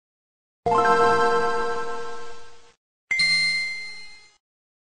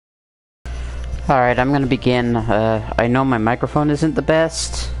Alright, I'm gonna begin. I know my microphone isn't the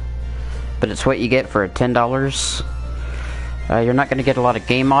best, but it's what you get for $10. You're not gonna get a lot of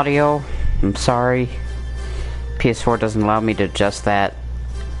game audio. I'm sorry. PS4 doesn't allow me to adjust that.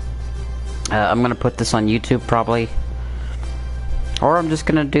 I'm gonna put this on YouTube probably. Or I'm just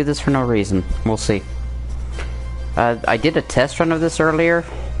gonna do this for no reason. We'll see. I did a test run of this earlier.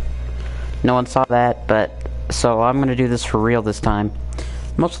 No one saw that, but so I'm gonna do this for real this time.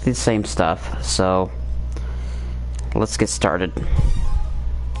 Mostly the same stuff, so let's get started.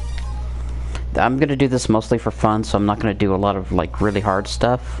 I'm gonna do this mostly for fun, so I'm not gonna do a lot of like really hard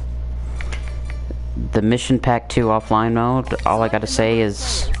stuff. The Mission Pack 2 offline mode, all I gotta say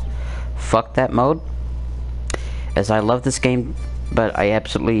is fuck that mode. As I love this game, but I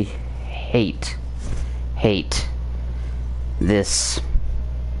absolutely hate this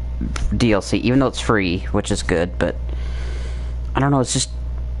DLC, even though it's free, which is good, but I don't know, it's just,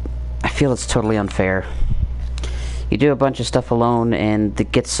 I feel it's totally unfair. You do a bunch of stuff alone, and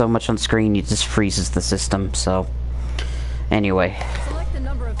it gets so much on screen, it just freezes the system, so anyway. Select the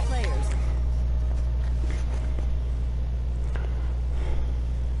number of players.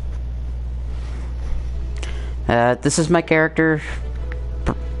 This is my character.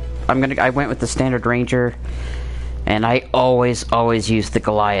 I went with the standard ranger, and I always use the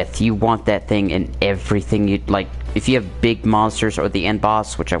Goliath. You want that thing in everything you like. If you have big monsters or the end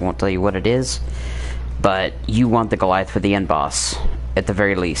boss, which I won't tell you what it is, but you want the Goliath for the end boss, at the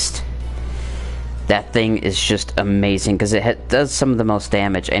very least. That thing is just amazing, because it does some of the most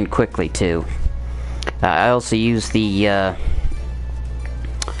damage, and quickly, too. I also use the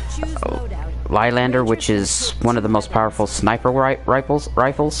Lylander, which is one of the most powerful sniper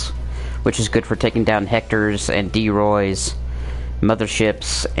rifles, which is good for taking down Hectors and D-Roys,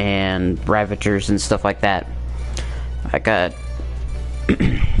 motherships, and Ravagers, and stuff like that. I got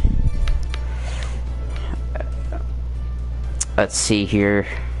let's see here.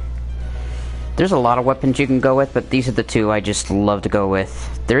 There's a lot of weapons you can go with, but these are the two I just love to go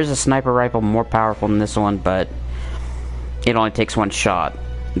with. There is a sniper rifle more powerful than this one, but it only takes one shot.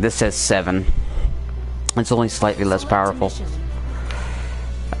 This says 7. It's only slightly less powerful.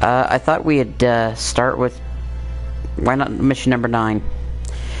 I thought we'd start with, why not mission number 9?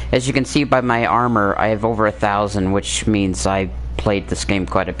 As you can see by my armor, I have over 1,000, which means I played this game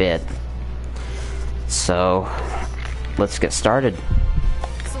quite a bit. So, let's get started.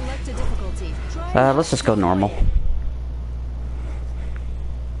 Select a difficulty. Let's just go normal.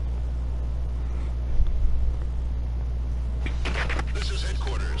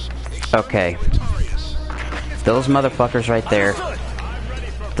 Okay. Those motherfuckers right there.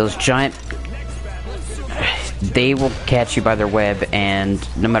 Those giant... They will catch you by their web, and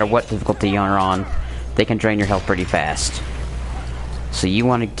no matter what difficulty you're on, they can drain your health pretty fast. So you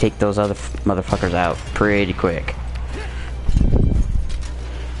want to take those other motherfuckers out pretty quick.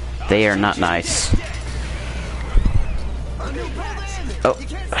 They are not nice. Oh.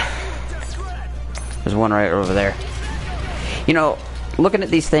 There's one right over there. You know, looking at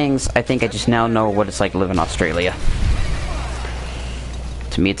these things, I think I just now know what it's like to live in Australia.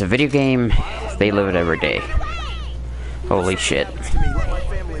 To me, it's a video game. They live it every day. Holy shit.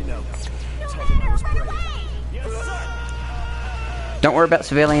 Don't worry about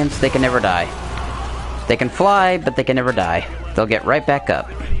civilians, they can never die. They can fly, but they can never die. They'll get right back up.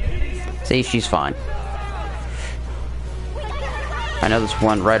 See, she's fine. I know there's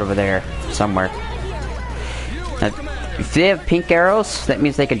one right over there, somewhere. Now, if they have pink arrows, that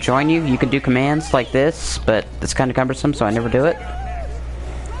means they can join you. You can do commands like this, but it's kind of cumbersome, so I never do it.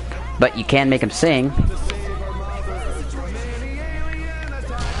 But you can make them sing.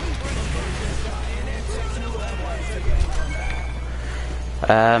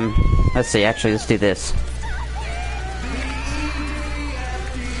 Let's see, actually, let's do this.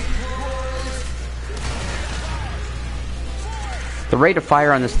 The rate of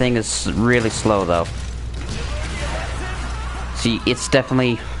fire on this thing is really slow, though. See, it's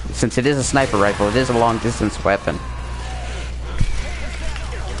definitely, since it is a sniper rifle, it is a long-distance weapon.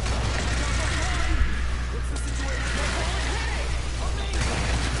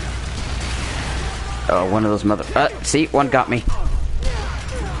 Oh, one of those see, one got me.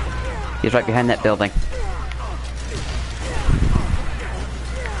 He's right behind that building.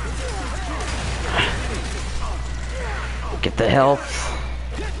 Get the health.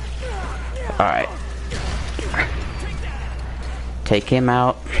 Alright. Take him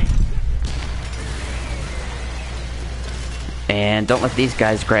out. And don't let these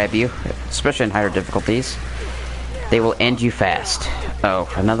guys grab you, especially in higher difficulties. They will end you fast.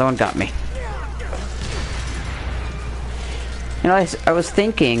 Oh, another one got me. You know, I was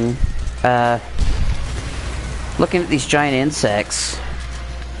thinking, looking at these giant insects,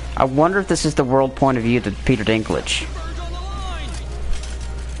 I wonder if this is the world point of view to Peter Dinklage.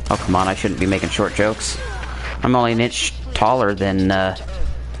 Oh, come on, I shouldn't be making short jokes. I'm only an inch taller than,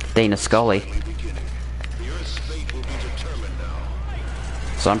 Dana Scully.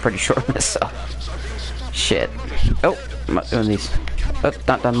 So I'm pretty short myself. Shit. Oh, I'm not doing these. Oh,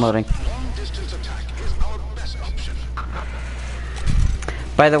 not done loading.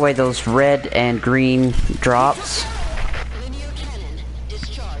 By the way, those red and green drops.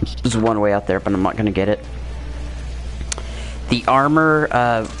 There's one way out there, but I'm not gonna get it. The armor,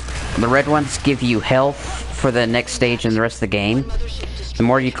 the red ones give you health for the next stage and the rest of the game. The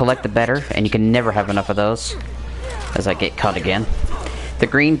more you collect, the better, and you can never have enough of those. As I get caught again. The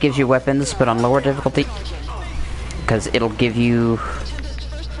green gives you weapons, but on lower difficulty, because it'll give you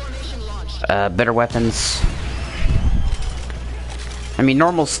better weapons. I mean,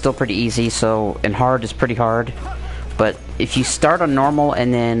 normal's still pretty easy, so, and hard is pretty hard. But if you start on normal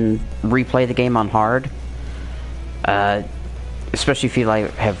and then replay the game on hard, especially if you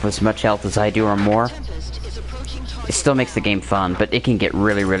have as much health as I do or more, it still makes the game fun, but it can get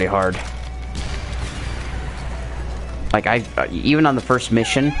really, really hard. Like, even on the first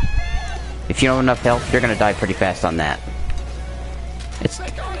mission, if you don't have enough health, you're gonna die pretty fast on that.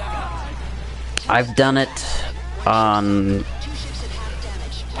 I've done it on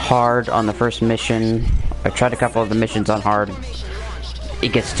hard on the first mission. I've tried a couple of the missions on hard.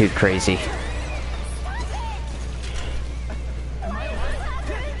 It gets too crazy.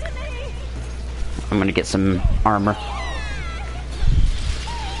 I'm gonna get some armor.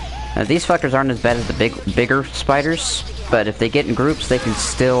 Now, these fuckers aren't as bad as the bigger spiders, but if they get in groups, they can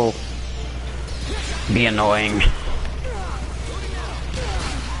still be annoying.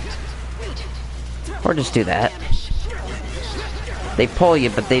 Or just do that. They pull you,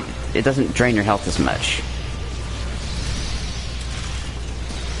 but it doesn't drain your health as much.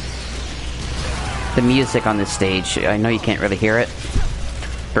 The music on this stage, I know you can't really hear it,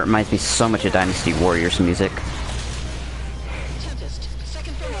 but it reminds me so much of Dynasty Warriors music.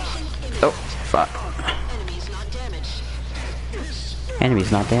 Oh, fuck.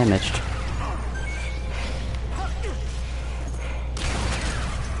 Enemy's not damaged.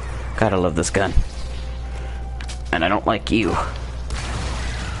 Gotta love this gun. And I don't like you.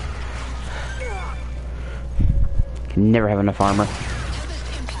 Can never have enough armor.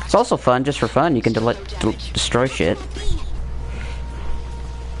 It's also fun, just for fun. You can destroy shit.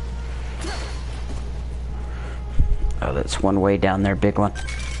 Oh, that's one way down there, big one.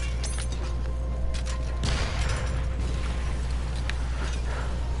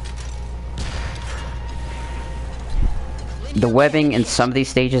 The webbing in some of these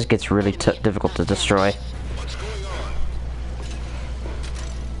stages gets really difficult to destroy.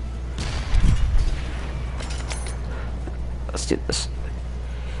 Let's do this.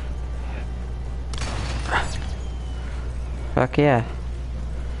 Fuck yeah.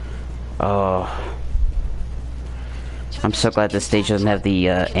 Oh. I'm so glad this stage doesn't have the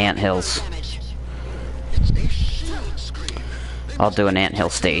ant hills. I'll do an anthill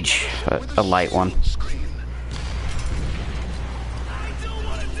stage, a light one.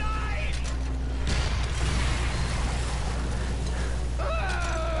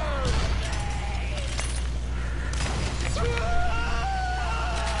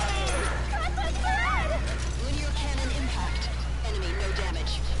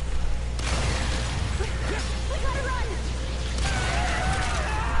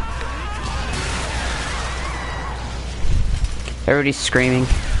 Everybody's screaming.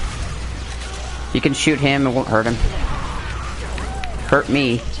 You can shoot him, it won't hurt him. Hurt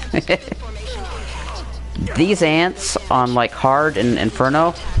me. These ants on like hard and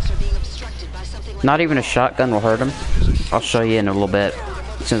inferno, not even a shotgun will hurt them. I'll show you in a little bit,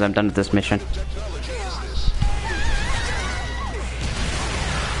 as soon as I'm done with this mission.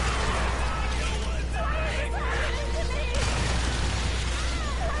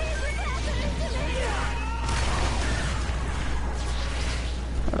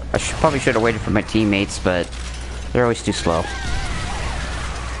 I probably should have waited for my teammates, but they're always too slow.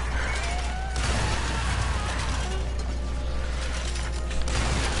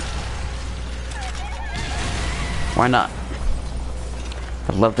 Why not?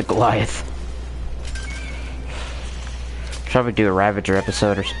 I love the Goliath. Probably do a Ravager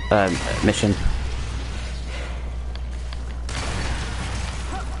episode or mission.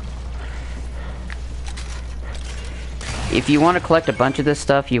 If you want to collect a bunch of this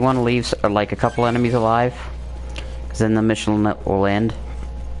stuff, you want to leave like a couple enemies alive, because then the mission will end.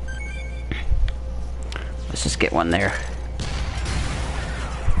 Let's just get one there.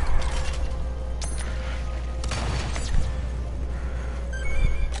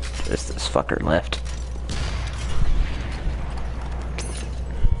 There's this fucker left.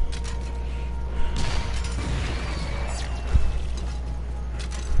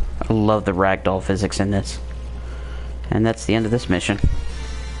 I love the ragdoll physics in this. And that's the end of this mission.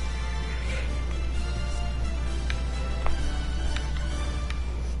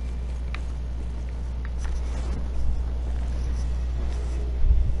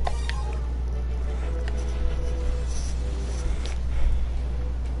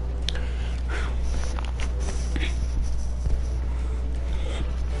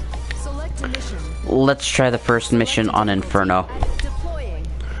 Select a mission. Let's try the first mission on Inferno. Deploying.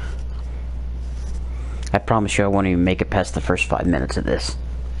 I promise you I won't even make it past the first 5 minutes of this.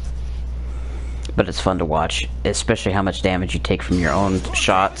 But it's fun to watch, especially how much damage you take from your own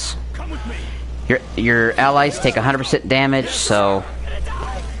shots. Your allies take 100% damage, so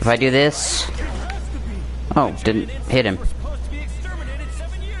if I do this... Oh, didn't hit him.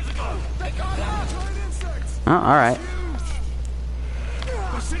 Oh, alright.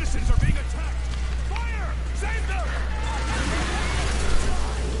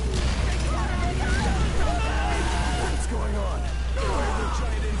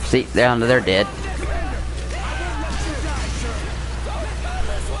 See, they're dead.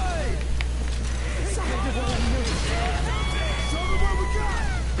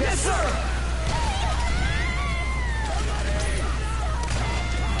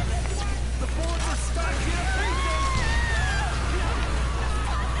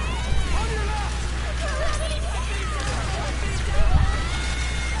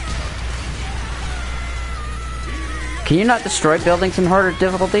 Can you not destroy buildings in harder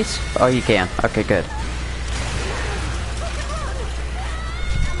difficulties? Oh, you can. Okay, good.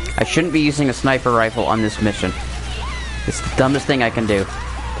 I shouldn't be using a sniper rifle on this mission. It's the dumbest thing I can do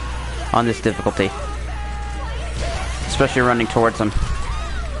on this difficulty. Especially running towards them.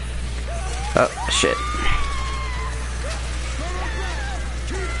 Oh, shit.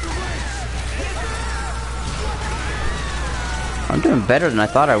 I'm doing better than I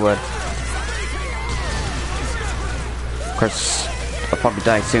thought I would. Of course, I'll probably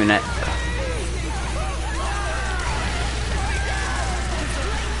die soon.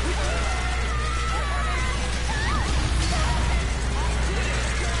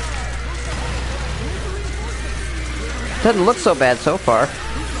 Doesn't look so bad so far.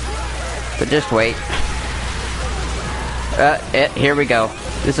 But just wait. Here we go.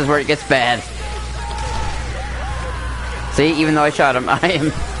 This is where it gets bad. See, even though I shot him, I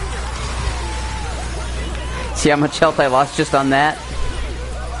am... See how much health I lost just on that?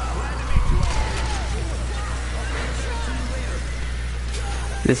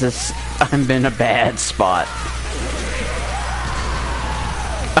 This is... I'm in a bad spot.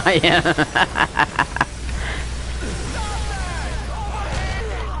 I am.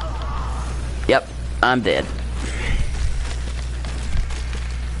 Yep, I'm dead.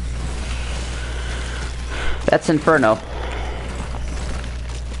 That's Inferno.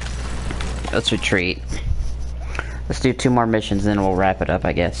 Let's retreat. Let's do 2 more missions, then we'll wrap it up,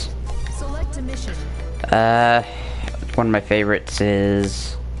 I guess. Select a mission. One of my favorites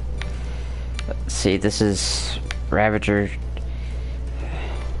is... Let's see, this is Ravager.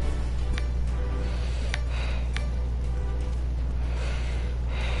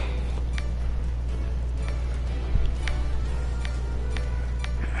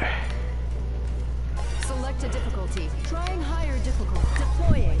 Select a difficulty. Trying higher difficulty.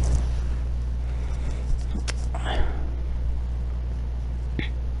 Deploying.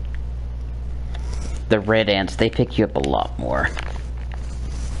 The red ants, they pick you up a lot more.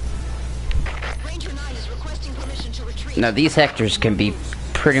 Ranger 9 is requesting permission to retreat. Now these Hectors can be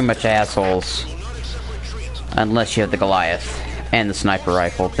pretty much assholes. Unless you have the Goliath and the sniper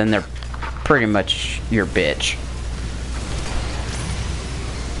rifle, then they're pretty much your bitch.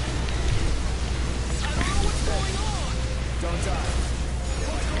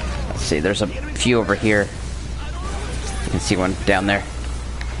 Let's see, there's a few over here. You can see one down there.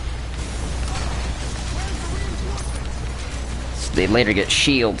 So they later get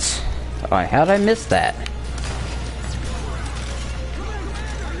shields. Oh, how'd I miss that?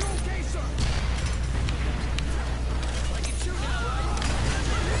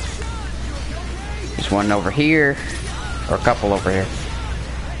 There's one over here, or a couple over here.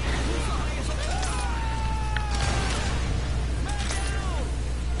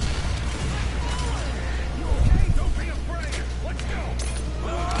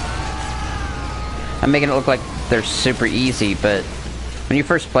 I'm making it look like they're super easy, but when you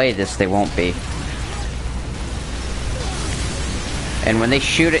first play this, they won't be. And when they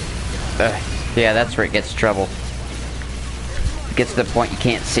shoot it... yeah, that's where it gets trouble. It gets to the point you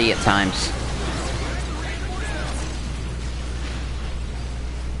can't see at times.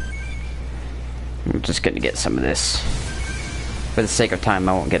 I'm just gonna get some of this. For the sake of time,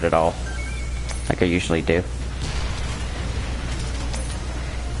 I won't get it all. Like I usually do.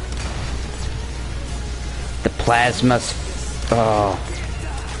 The plasma. Oh.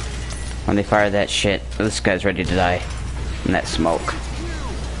 When they fire that shit, this guy's ready to die. In that smoke.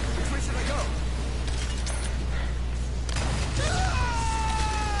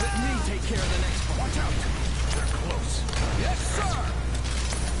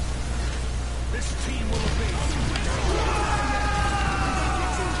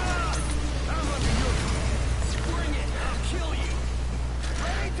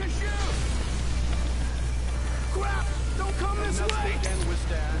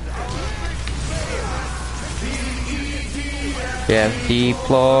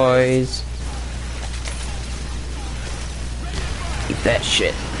 Deploys. Eat that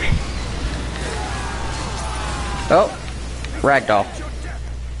shit. Oh, ragdoll.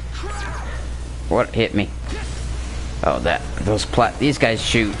 What hit me? Oh, these guys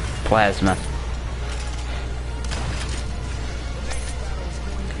shoot plasma.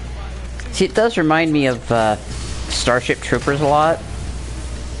 See, it does remind me of Starship Troopers a lot.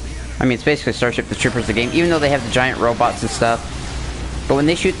 I mean, it's basically Starship the Troopers the game, even though they have the giant robots and stuff. But when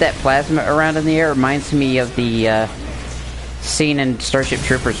they shoot that plasma around in the air, it reminds me of the scene in Starship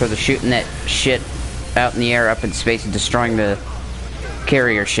Troopers where they're shooting that shit out in the air up in space and destroying the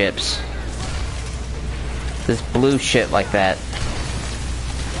carrier ships. This blue shit like that.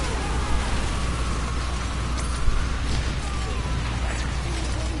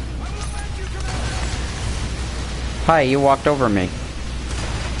 Hi, you walked over me.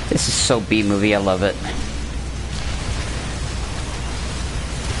 This is so B-movie, I love it.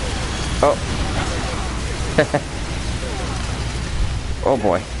 Oh. Oh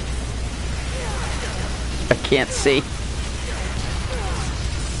boy. I can't see. I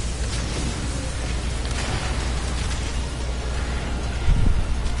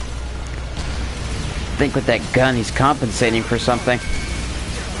think with that gun he's compensating for something.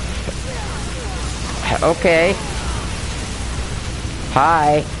 Okay.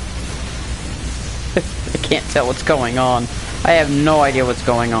 Hi. I can't tell what's going on. I have no idea what's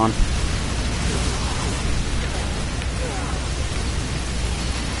going on.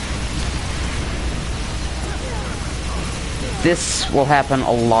 This will happen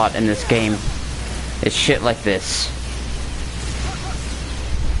a lot in this game. It's shit like this.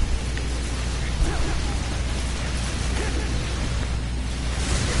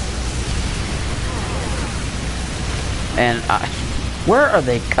 And where are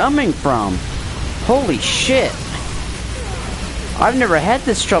they coming from? Holy shit. I've never had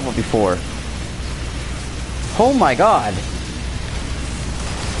this trouble before. Oh my god.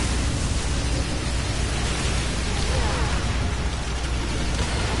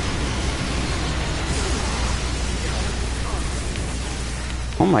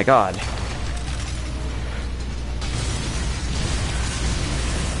 Oh my god.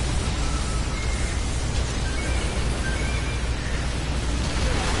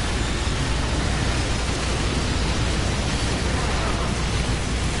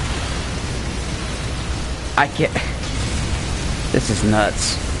 I can't. This is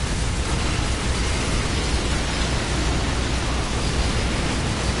nuts.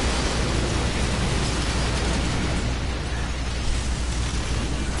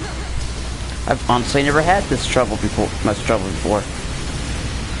 I've honestly never had this trouble before, much trouble before.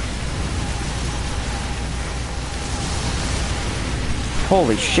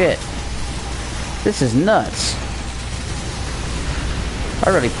 Holy shit. This is nuts. I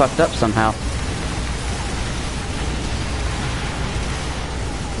really fucked up somehow.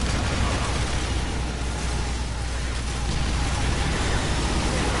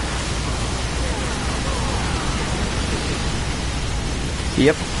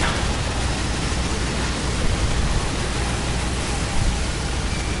 Yep.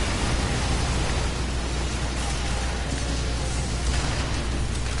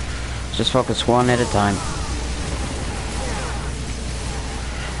 Just focus one at a time.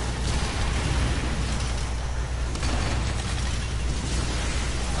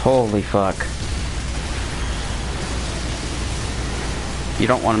 Holy fuck. You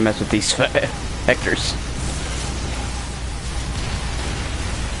don't want to mess with these vectors.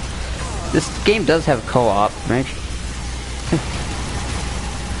 This game does have co-op, right?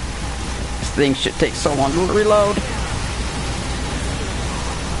 This thing should take so long to reload.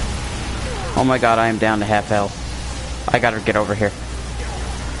 Oh my god, I am down to half health. I gotta get over here.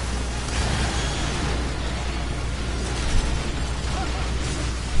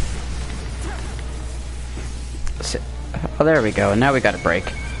 Oh, there we go. Now we got a break.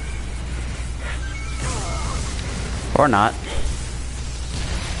 Or not.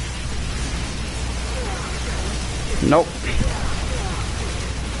 Nope.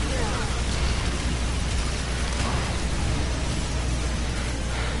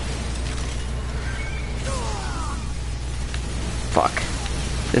 Fuck.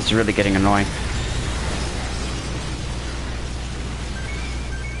 This is really getting annoying.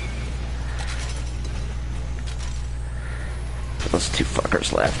 Those two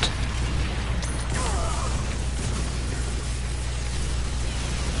fuckers left.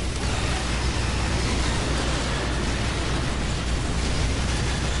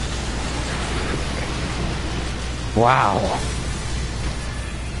 Wow.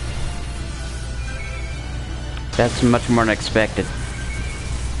 That's much more than expected.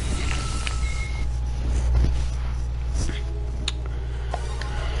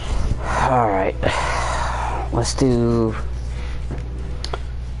 Alright. Let's do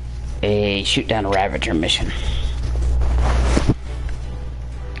a shoot down a Ravager mission.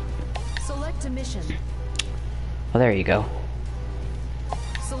 Select a mission. Well, there you go.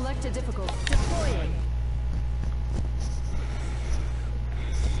 Select a difficult. Deploying.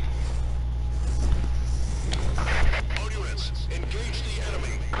 All units, engage the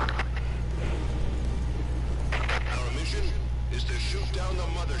enemy. Our mission is to shoot down the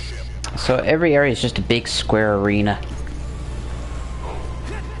mothership. So every area is just a big square arena.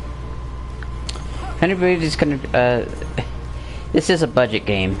 Anybody's gonna, this is a budget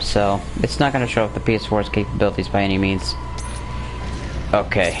game, so it's not gonna show off the PS4's capabilities by any means.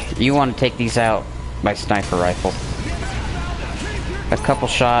 Okay, you want to take these out by sniper rifle. A couple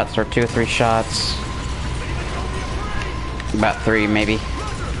shots, or 2 or 3 shots. About 3, maybe.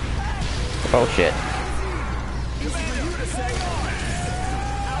 Oh shit.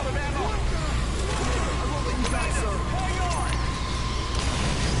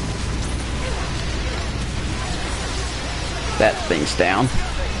 That thing's down.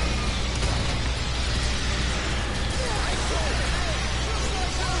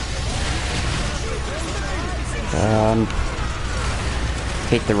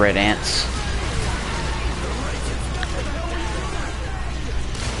 Hate the red ants.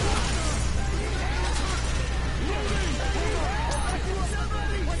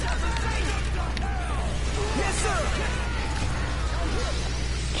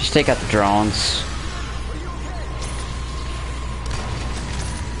 Just take out the drones.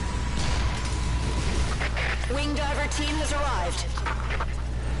 Wing diver team has arrived.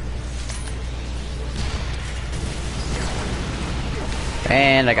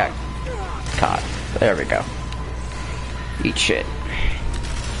 And I got caught. There we go. Eat shit.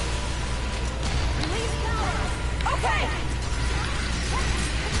 Okay.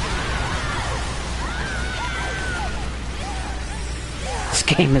 This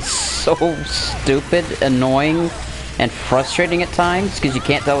game is so stupid, annoying, and frustrating at times because you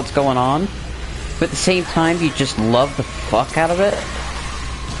can't tell what's going on. But at the same time, you just love the fuck out of it.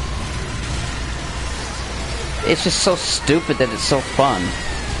 It's just so stupid that it's so fun.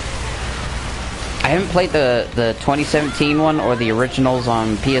 I haven't played the 2017 one or the originals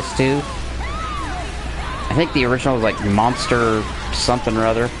on PS2. I think the original was like Monster something or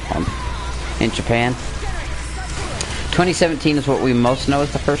other in Japan. 2017 is what we most know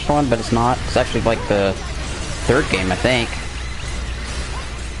as the first one, but it's not. It's actually like the 3rd game, I think.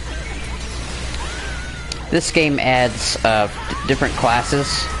 This game adds different classes.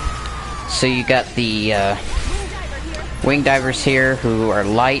 So you got the wing divers here who are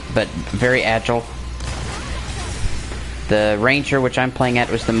light but very agile. The ranger, which I'm playing at,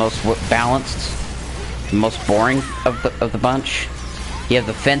 was the most balanced, the most boring of the bunch. You have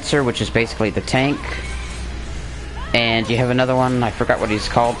the fencer, which is basically the tank. And you have another one, I forgot what he's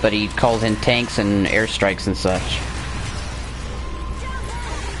called, but he calls in tanks and airstrikes and such.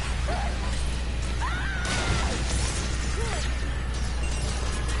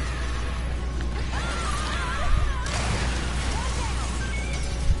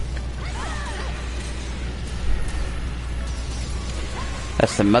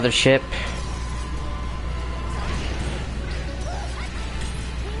 That's the mothership.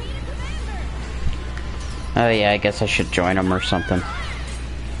 Oh yeah, I guess I should join them or something.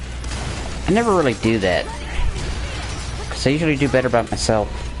 I never really do that, because I usually do better by myself.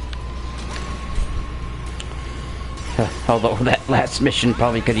 Although that last mission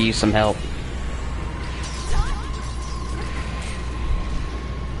probably could have used some help.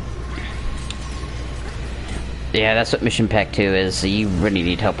 Yeah, that's what Mission Pack 2 is. You really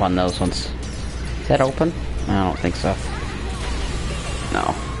need help on those ones. Is that open? I don't think so.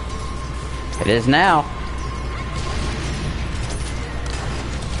 No. It is now.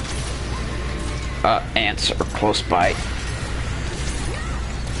 Ants are close by.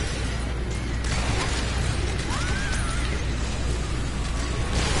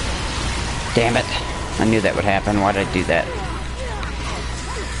 Damn it. I knew that would happen. Why'd I do that?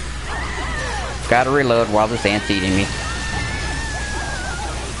 Gotta reload while this ant's eating me.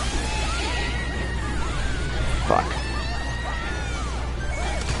 Fuck.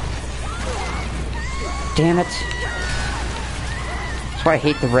 Damn it. That's why I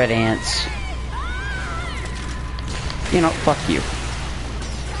hate the red ants. You know, fuck you.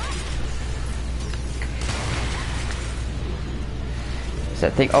 Is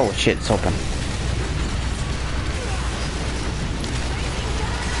that thing? Oh shit, it's open.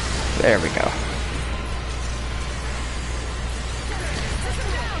 There we go.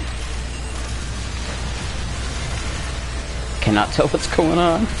 Cannot tell what's going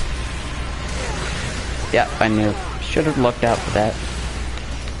on. Yeah, I knew. Should have looked out for that.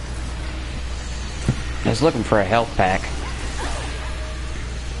 I was looking for a health pack.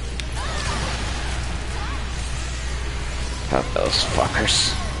 Of those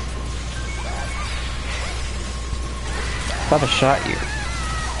fuckers. Thought I shot you.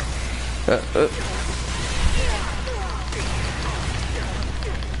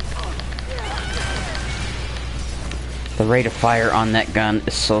 The rate of fire on that gun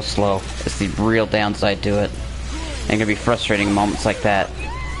is so slow. It's the real downside to it. And it can be frustrating in moments like that.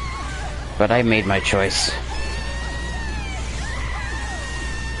 But I made my choice.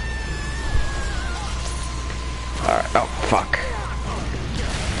 Alright, oh fuck.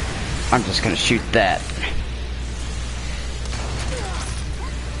 I'm just gonna shoot that.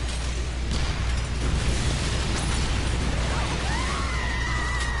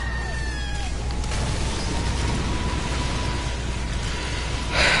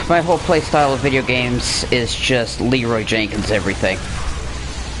 My whole playstyle of video games is just Leroy Jenkins everything.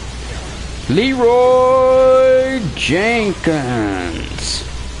 Leroy Jenkins!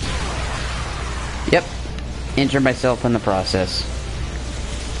 Yep. Injured myself in the process.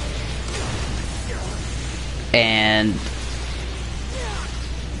 And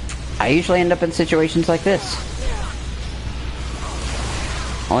I usually end up in situations like this.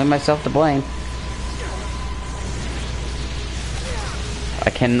 Only myself to blame. I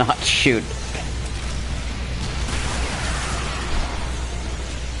cannot shoot.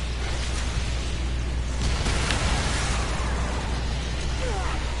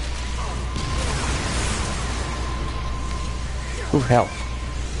 Ooh, help.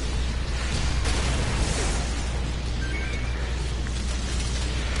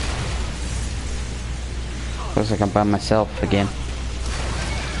 Looks like I'm by myself again.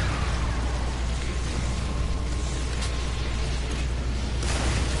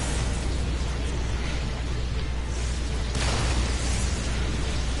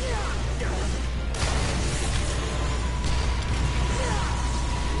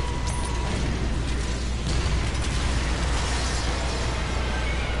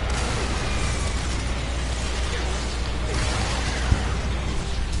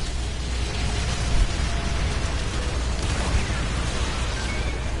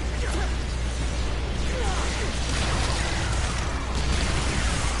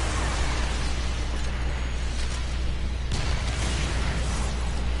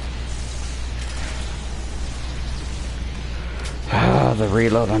 The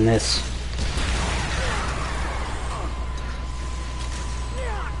reload on this.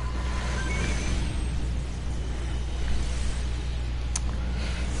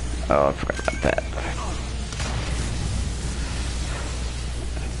 Oh, I forgot about that.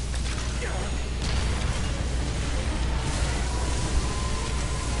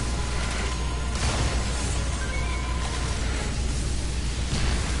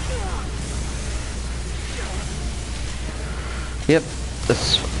 Yep.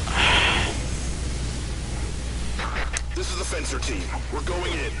 This is the Fencer team. We're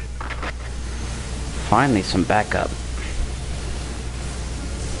going in. Finally, some backup.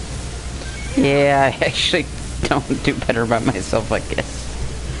 Yeah, I actually don't do better by myself, I guess.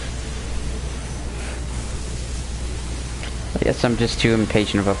 I guess I'm just too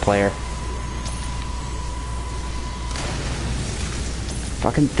impatient of a player.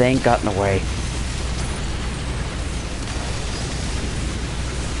 Fucking thing got in the way.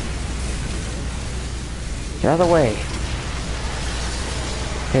 Get out of the way.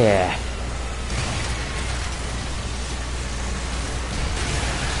 Yeah.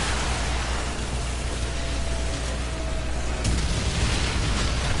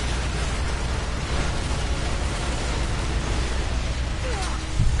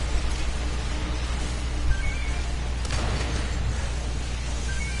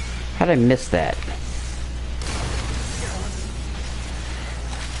 How'd I miss that?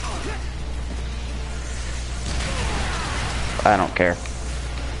 I don't care.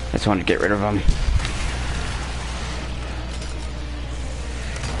 I just wanted to get rid of them.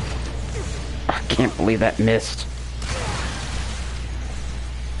 I can't believe that missed.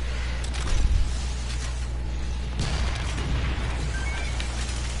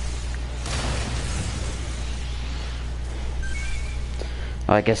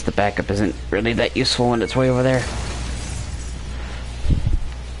 Well, I guess the backup isn't really that useful when it's way over there.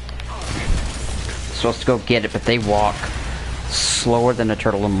 I'm supposed to go get it, but they walk slower than a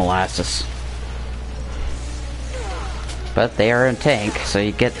turtle in molasses. But they are in tank, so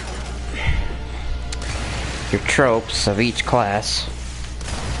you get your tropes of each class.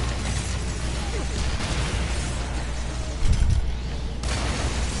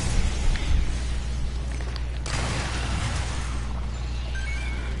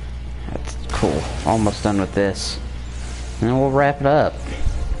 That's cool. Almost done with this. And then we'll wrap it up.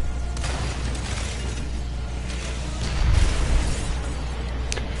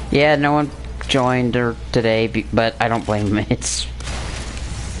 Yeah, no one joined her today, but I don't blame them. It's,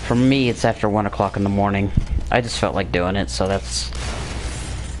 for me, it's after 1 o'clock in the morning. I just felt like doing it, so it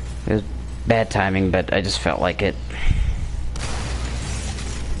was bad timing, but I just felt like it.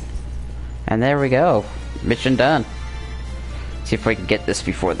 And there we go. Mission done. See if we can get this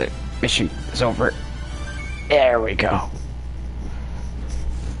before the mission is over. There we go.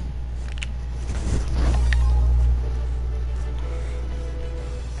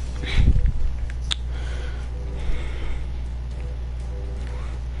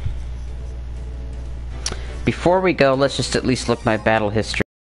 Before we go, let's just at least look my battle history.